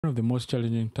One of the most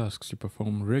challenging tasks you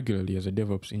perform regularly as a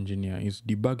DevOps engineer is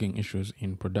debugging issues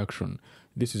in production.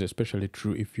 This is especially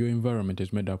true if your environment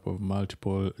is made up of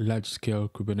multiple large-scale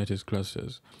Kubernetes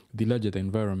clusters. The larger the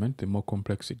environment, the more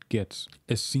complex it gets.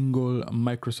 A single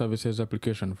microservices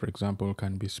application, for example,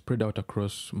 can be spread out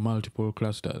across multiple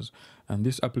clusters, and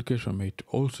this application might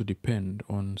also depend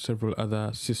on several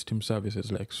other system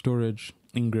services like storage,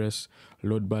 ingress,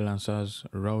 load balancers,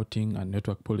 routing, and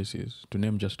network policies, to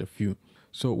name just a few.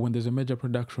 So when there's a major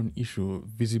production issue,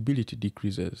 visibility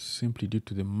decreases simply due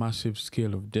to the massive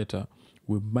scale of data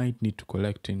we might need to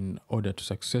collect in order to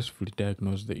successfully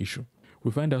diagnose the issue.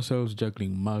 We find ourselves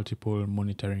juggling multiple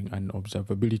monitoring and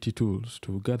observability tools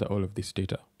to gather all of this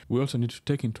data. We also need to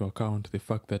take into account the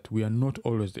fact that we are not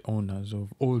always the owners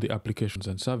of all the applications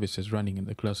and services running in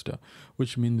the cluster,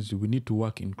 which means we need to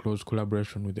work in close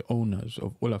collaboration with the owners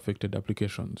of all affected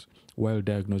applications while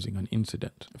diagnosing an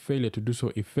incident. Failure to do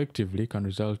so effectively can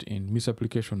result in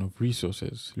misapplication of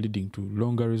resources, leading to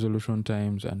longer resolution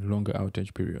times and longer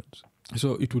outage periods.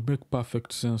 So it would make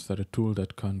perfect sense that a tool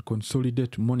that can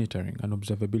consolidate monitoring and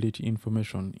observability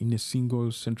information in a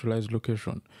single centralized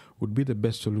location would be the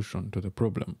best solution to the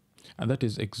problem. And that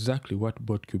is exactly what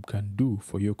Botkube can do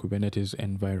for your Kubernetes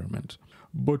environment.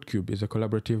 Botkube is a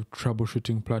collaborative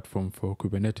troubleshooting platform for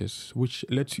Kubernetes, which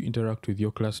lets you interact with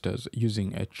your clusters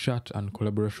using a chat and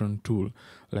collaboration tool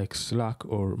like Slack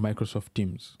or Microsoft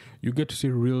Teams. You get to see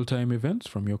real-time events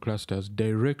from your clusters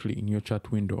directly in your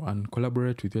chat window and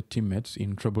collaborate with your teammates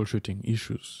in troubleshooting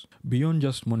issues. Beyond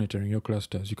just monitoring your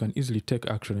clusters, you can easily take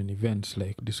action in events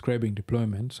like describing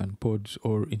deployments and pods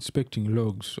or inspecting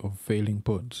logs of failing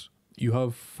pods. You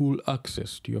have full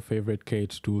access to your favorite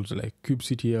K8s tools like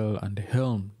kubectl and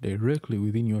Helm directly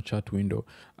within your chat window,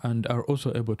 and are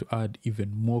also able to add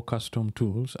even more custom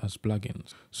tools as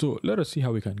plugins. So let us see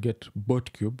how we can get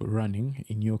Botkube running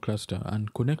in your cluster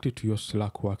and connect it to your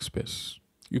Slack workspace.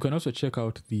 You can also check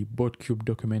out the Botkube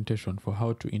documentation for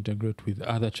how to integrate with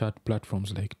other chat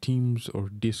platforms like Teams or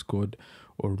Discord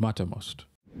or Mattermost.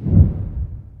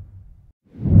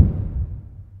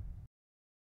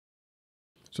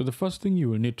 So the first thing you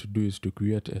will need to do is to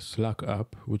create a Slack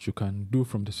app, which you can do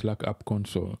from the Slack app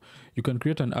console. You can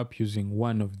create an app using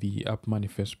one of the app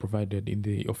manifests provided in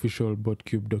the official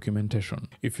Botkube documentation.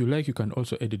 If you like, you can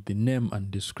also edit the name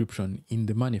and description in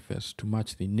the manifest to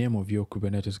match the name of your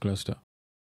Kubernetes cluster.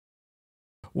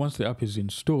 Once the app is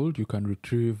installed, you can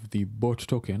retrieve the bot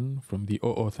token from the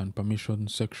OAuth and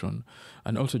permissions section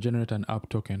and also generate an app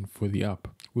token for the app.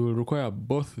 We will require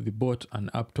both the bot and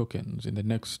app tokens in the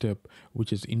next step,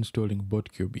 which is installing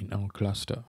Botkube in our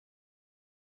cluster.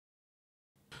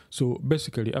 So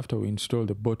basically, after we install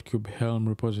the Botkube Helm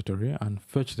repository and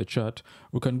fetch the chat,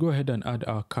 we can go ahead and add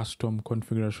our custom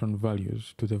configuration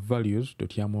values to the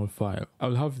values.yaml file.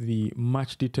 I'll have the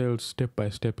much detailed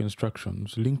step-by-step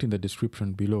instructions linked in the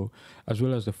description below, as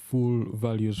well as the full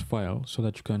values file so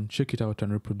that you can check it out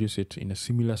and reproduce it in a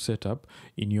similar setup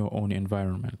in your own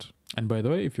environment. And by the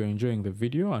way, if you're enjoying the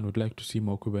video and would like to see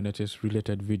more Kubernetes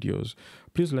related videos,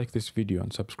 please like this video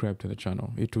and subscribe to the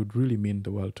channel. It would really mean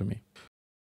the world to me.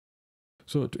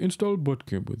 So to install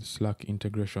Botkube with Slack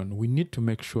integration, we need to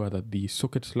make sure that the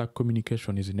socket Slack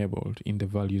communication is enabled in the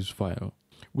values file.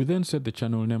 We then set the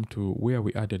channel name to where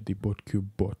we added the Botkube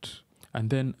bot.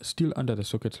 And then still under the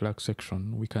socket Slack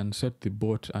section, we can set the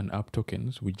bot and app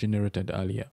tokens we generated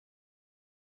earlier.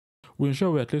 We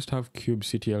ensure we at least have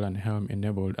kubectl and Helm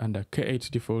enabled under K8's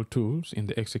default tools in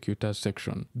the executors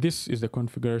section. This is the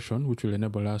configuration which will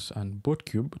enable us and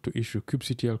Botkube to issue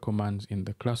kubectl commands in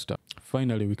the cluster.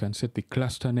 Finally, we can set the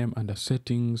cluster name under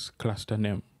settings cluster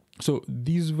name. So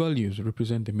these values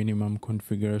represent the minimum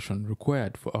configuration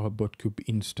required for our Botkube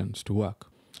instance to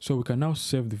work. So we can now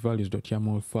save the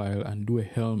values.yaml file and do a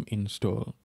Helm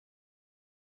install.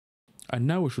 And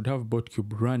now we should have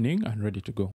Botkube running and ready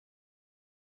to go.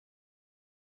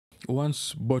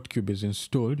 Once Botkube is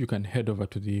installed, you can head over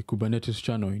to the Kubernetes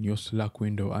channel in your Slack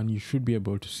window and you should be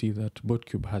able to see that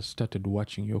Botkube has started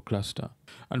watching your cluster.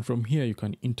 And from here, you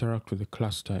can interact with the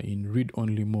cluster in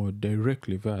read-only mode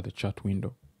directly via the chat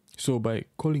window. So by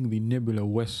calling the Nebula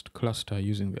West cluster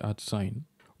using the @ sign,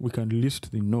 we can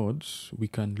list the nodes, we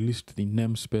can list the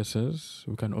namespaces,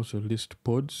 we can also list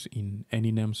pods in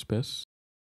any namespace.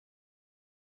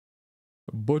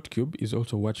 Botkube is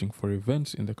also watching for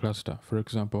events in the cluster. For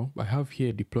example, I have here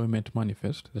a deployment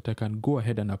manifest that I can go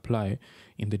ahead and apply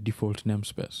in the default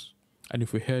namespace. And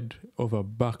if we head over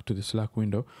back to the Slack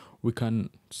window, we can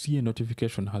see a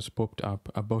notification has popped up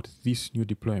about this new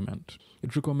deployment.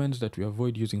 It recommends that we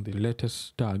avoid using the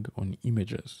latest tag on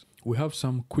images. we have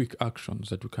some quick actions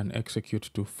that we can execute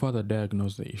to further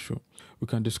diagnose the issue. We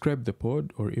can describe the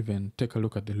pod or even take a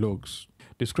look at the logs.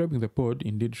 Describing the pod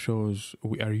indeed shows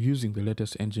we are using the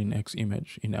latest Nginx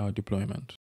image in our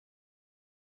deployment.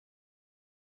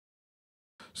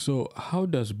 So how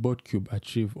does Botkube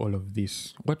achieve all of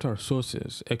this? What are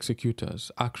sources,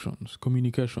 executors, actions,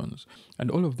 communications,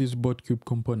 and all of these Botkube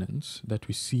components that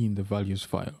we see in the values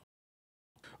file?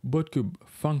 Botkube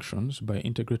functions by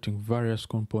integrating various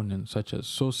components such as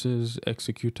sources,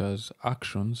 executors,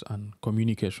 actions, and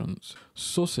communications.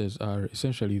 Sources are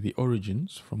essentially the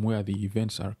origins from where the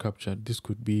events are captured. This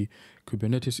could be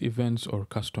Kubernetes events or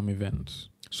custom events.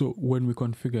 So when we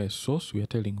configure a source, we are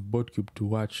telling Botkube to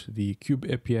watch the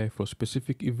Kube API for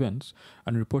specific events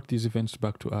and report these events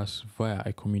back to us via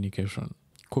a communication.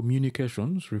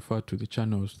 Communications refer to the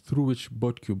channels through which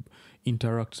Botkube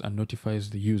interacts and notifies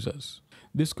the users.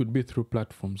 This could be through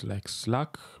platforms like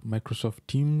Slack, Microsoft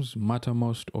Teams,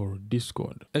 Mattermost, or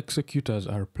Discord. Executors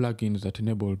are plugins that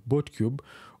enable Botkube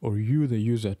or you, the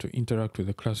user, to interact with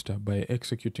the cluster by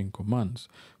executing commands.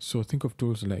 So think of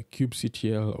tools like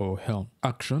kubectl or Helm.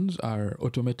 Actions are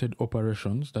automated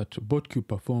operations that Botkube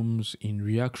performs in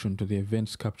reaction to the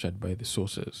events captured by the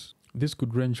sources. This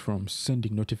could range from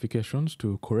sending notifications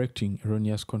to correcting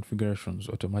erroneous configurations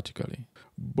automatically.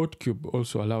 Botkube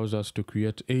also allows us to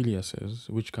create aliases,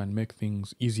 which can make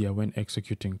things easier when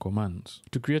executing commands.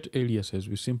 To create aliases,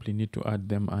 we simply need to add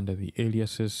them under the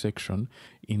aliases section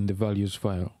in the values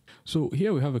file. So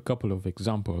here we have a couple of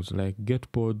examples like get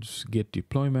pods, get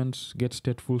deployments, get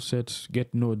stateful sets,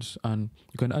 get nodes, and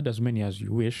you can add as many as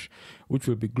you wish, which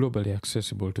will be globally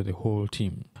accessible to the whole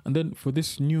team. And then for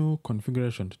this new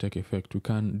configuration to take effect, we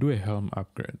can do a Helm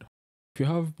upgrade. If you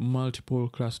have multiple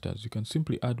clusters, you can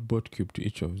simply add Botkube to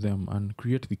each of them and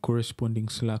create the corresponding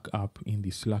Slack app in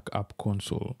the Slack app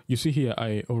console. You see here,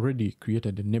 I already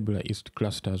created the Nebula East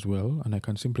cluster as well, and I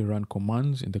can simply run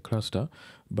commands in the cluster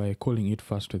by calling it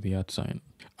first to the @sign.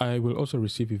 I will also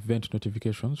receive event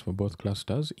notifications for both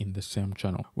clusters in the same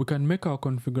channel. We can make our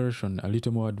configuration a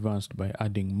little more advanced by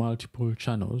adding multiple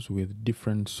channels with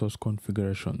different source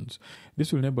configurations.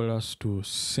 This will enable us to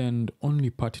send only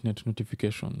pertinent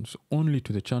notifications only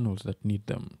to the channels that need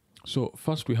them. So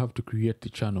first we have to create the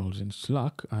channels in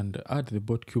Slack and add the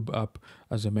Botkube app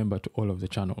as a member to all of the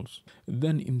channels.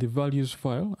 Then in the values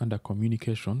file under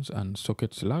communications and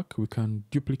socket Slack, we can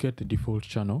duplicate the default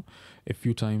channel a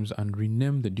few times and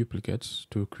rename the duplicates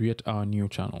to create our new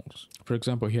channels. For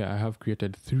example, here I have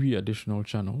created 3 additional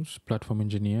channels: platform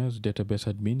engineers,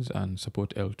 database admins, and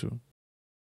support L2.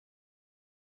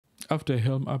 After a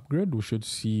Helm upgrade, we should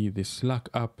see the Slack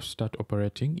app start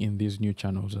operating in these new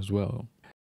channels as well.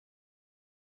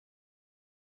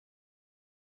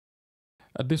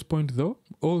 At this point though,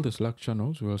 all the Slack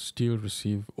channels will still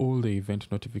receive all the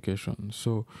event notifications,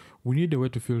 so we need a way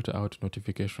to filter out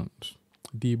notifications.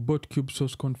 The Botkube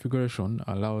source configuration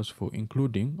allows for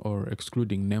including or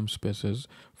excluding namespaces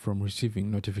from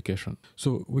receiving notification.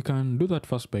 So we can do that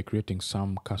first by creating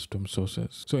some custom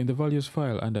sources. So in the values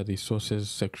file under the sources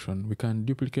section, we can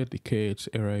duplicate the k8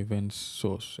 error events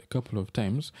source a couple of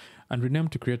times and rename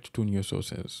to create 2 new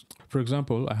sources. For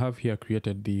example, I have here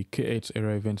created the k8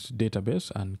 error events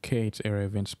database and k8 error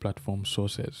events platform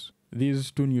sources.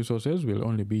 These 2 new sources will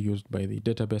only be used by the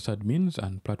database admins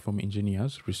and platform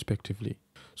engineers respectively.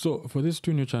 So for these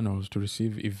 2 new channels to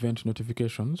receive event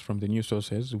notifications from the new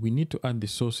sources, we need to add the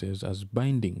sources as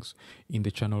bindings in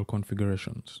the channel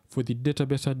configurations. For the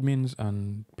database admins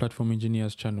and platform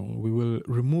engineers channel, we will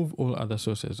remove all other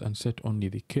sources and set only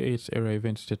the k8 error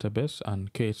events database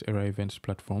and k8 error events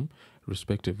platform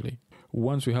respectively.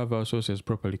 Once we have our sources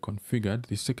properly configured,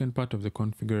 the second part of the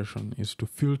configuration is to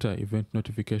filter event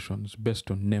notifications based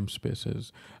on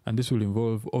namespaces, and this will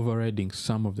involve overriding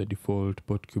some of the default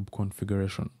Botkube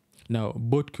configuration. Now,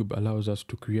 Botkube allows us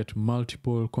to create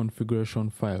multiple configuration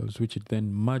files, which it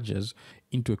then merges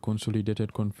into a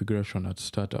consolidated configuration at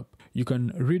startup. You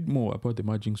can read more about the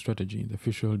merging strategy in the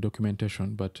official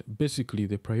documentation, but basically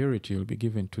the priority will be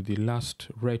given to the last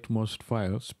rightmost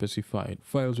file specified.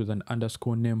 Files with an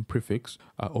underscore name prefix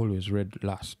are always read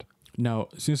last. Now,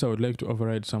 since I would like to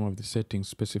override some of the settings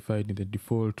specified in the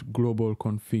default global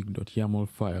config.yaml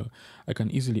file, I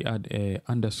can easily add a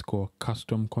underscore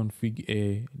custom config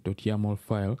a.yaml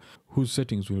file whose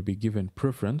settings will be given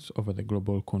preference over the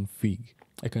global config.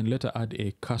 I can later add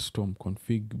a custom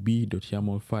config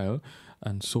b.yaml file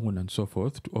and so on and so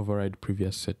forth to override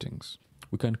previous settings.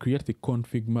 We can create the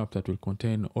config map that will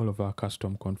contain all of our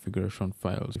custom configuration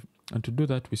files. And to do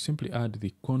that, we simply add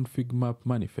the config map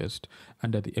manifest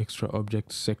under the extra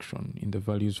objects section in the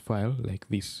values file like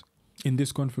this. In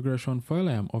this configuration file,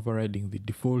 I am overriding the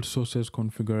default sources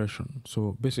configuration.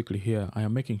 So basically here, I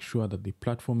am making sure that the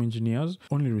platform engineers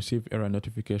only receive error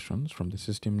notifications from the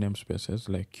system namespaces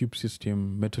like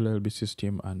kubesystem, MetalLB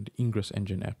system, and Ingress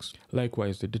Nginx.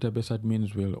 Likewise, the database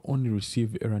admins will only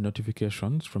receive error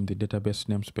notifications from the database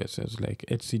namespaces like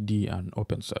etcd and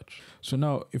OpenSearch. So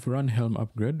now, if we run Helm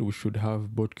upgrade, we should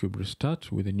have Botkube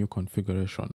restart with a new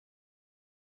configuration.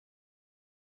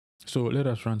 So let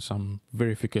us run some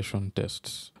verification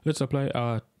tests. Let's apply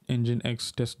our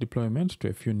Nginx test deployment to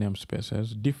a few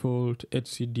namespaces: default,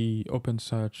 etcd,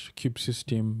 OpenSearch,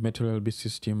 kubesystem, MetalLB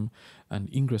system,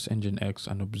 and Ingress Nginx,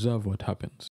 and observe what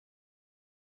happens.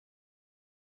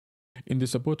 In the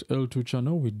support L2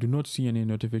 channel, we do not see any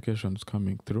notifications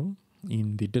coming through.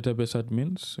 In the database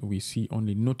admins, we see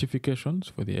only notifications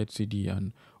for the etcd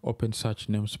and OpenSearch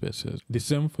namespaces. The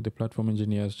same for the platform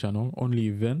engineers channel, only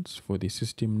events for the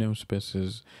system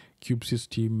namespaces,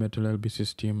 kubesystem, MetalLB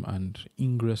system, and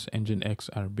Ingress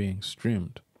Nginx are being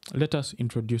streamed. Let us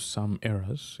introduce some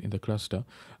errors in the cluster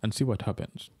and see what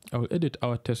happens. I will edit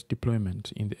our test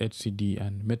deployment in the etcd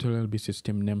and MetalLB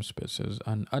system namespaces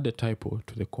and add a typo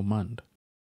to the command.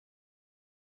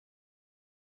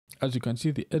 As you can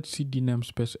see, the etcd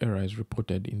namespace error is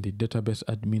reported in the database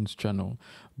admins channel,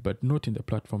 but not in the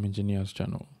platform engineers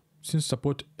channel. Since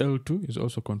support L2 is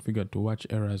also configured to watch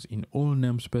errors in all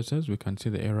namespaces, we can see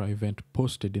the error event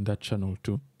posted in that channel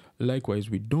too. Likewise,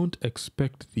 we don't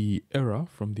expect the error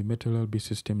from the MetalLB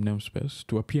system namespace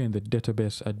to appear in the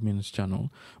database admins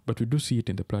channel, but we do see it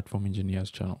in the platform engineers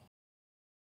channel.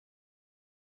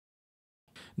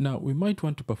 Now, we might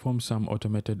want to perform some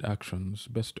automated actions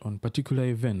based on particular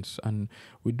events, and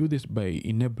we do this by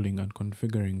enabling and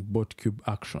configuring Botkube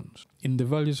actions. In the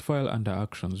values file under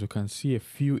actions, you can see a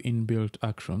few inbuilt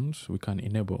actions we can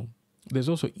enable. There's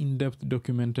also in-depth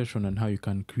documentation on how you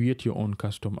can create your own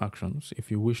custom actions if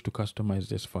you wish to customize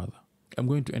this further. I'm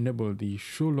going to enable the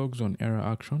show logs on error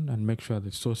action and make sure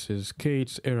the sources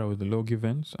k8s error with the log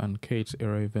events and k8s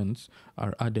error events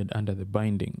are added under the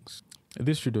bindings.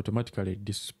 This should automatically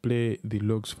display the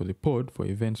logs for the pod for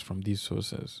events from these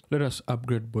sources. Let us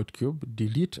upgrade Botkube,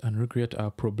 delete and recreate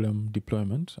our problem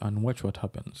deployment, and watch what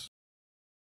happens.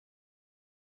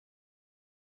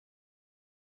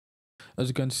 As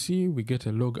you can see, we get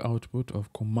a log output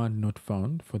of command not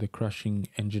found for the crashing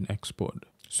Nginx pod.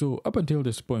 So up until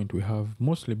this point, we have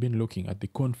mostly been looking at the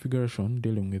configuration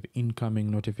dealing with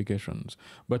incoming notifications.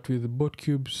 But with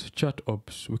Botkube's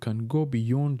ChatOps, we can go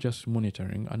beyond just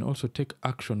monitoring and also take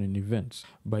action in events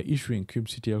by issuing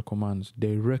kubectl commands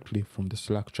directly from the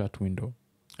Slack chat window.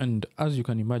 And as you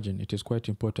can imagine, it is quite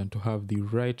important to have the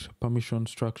right permission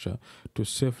structure to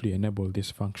safely enable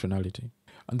this functionality.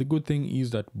 And the good thing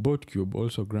is that Botkube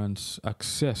also grants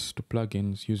access to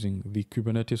plugins using the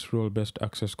Kubernetes role-based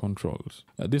access controls.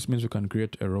 This means we can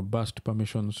create a robust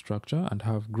permission structure and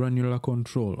have granular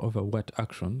control over what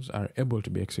actions are able to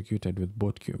be executed with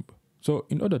Botkube. So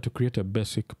in order to create a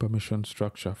basic permission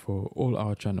structure for all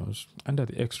our channels, under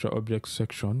the extra objects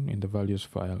section in the values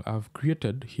file, I've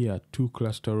created here two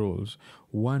cluster roles,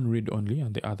 one read-only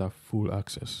and the other full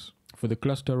access. For the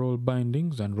cluster role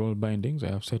bindings and role bindings,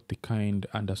 I have set the kind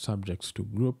under subjects to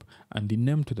group, and the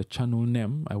name to the channel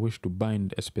name I wish to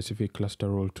bind a specific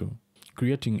cluster role to.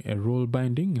 Creating a role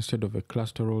binding instead of a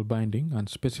cluster role binding and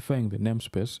specifying the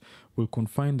namespace will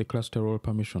confine the cluster role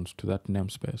permissions to that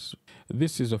namespace.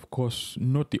 This is of course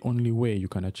not the only way you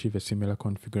can achieve a similar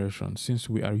configuration. Since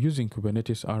we are using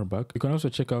Kubernetes RBAC, you can also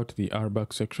check out the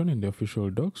RBAC section in the official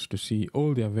docs to see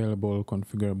all the available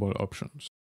configurable options.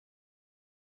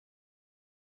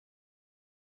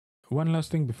 One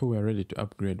last thing before we are ready to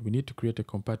upgrade, we need to create a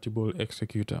compatible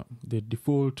executor. The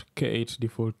default K8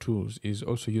 default tools is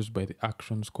also used by the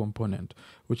actions component,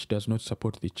 which does not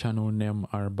support the channel name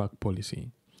RBAC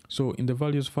policy. So in the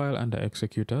values file under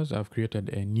executors, I've created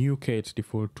a new K8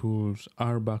 default tools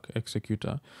RBAC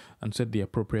executor and set the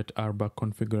appropriate RBAC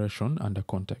configuration under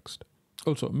context.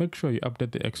 Also, make sure you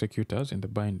update the executors in the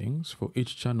bindings for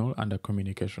each channel under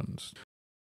communications.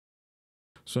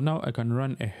 So now I can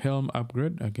run a Helm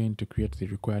upgrade again to create the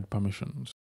required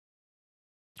permissions.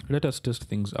 Let us test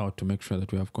things out to make sure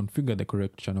that we have configured the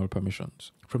correct channel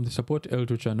permissions. From the support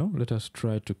L2 channel, let us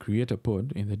try to create a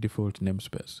pod in the default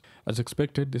namespace. As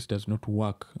expected, this does not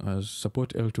work as support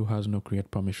L2 has no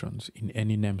create permissions in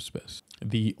any namespace.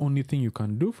 The only thing you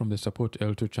can do from the support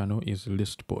L2 channel is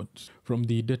list pods. From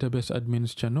the database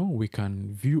admins channel, we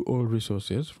can view all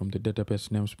resources from the database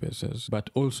namespaces, but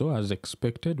also as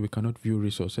expected, we cannot view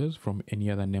resources from any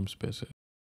other namespaces.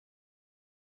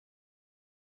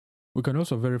 We can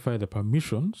also verify the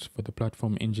permissions for the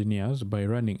platform engineers by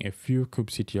running a few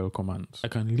kubectl commands. I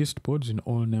can list pods in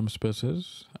all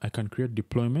namespaces. I can create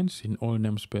deployments in all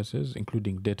namespaces,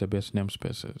 including database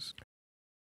namespaces.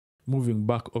 Moving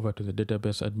back over to the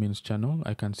database admins channel,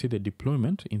 I can see the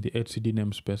deployment in the etcd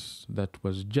namespace that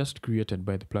was just created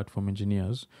by the platform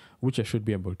engineers, which I should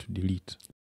be able to delete.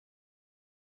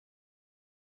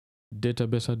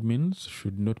 Database admins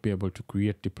should not be able to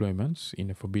create deployments in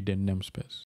a forbidden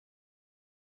namespace.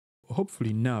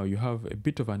 Hopefully now you have a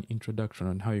bit of an introduction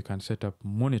on how you can set up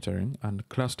monitoring and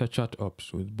cluster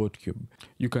ChatOps with Botkube.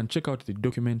 You can check out the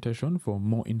documentation for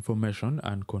more information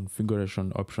and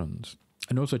configuration options.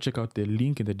 And also check out the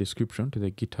link in the description to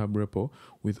the GitHub repo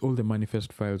with all the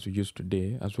manifest files we used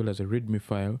today, as well as a README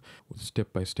file with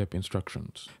step-by-step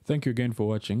instructions. Thank you again for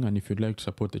watching, and if you'd like to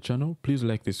support the channel, please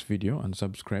like this video and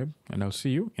subscribe, and I'll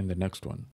see you in the next one.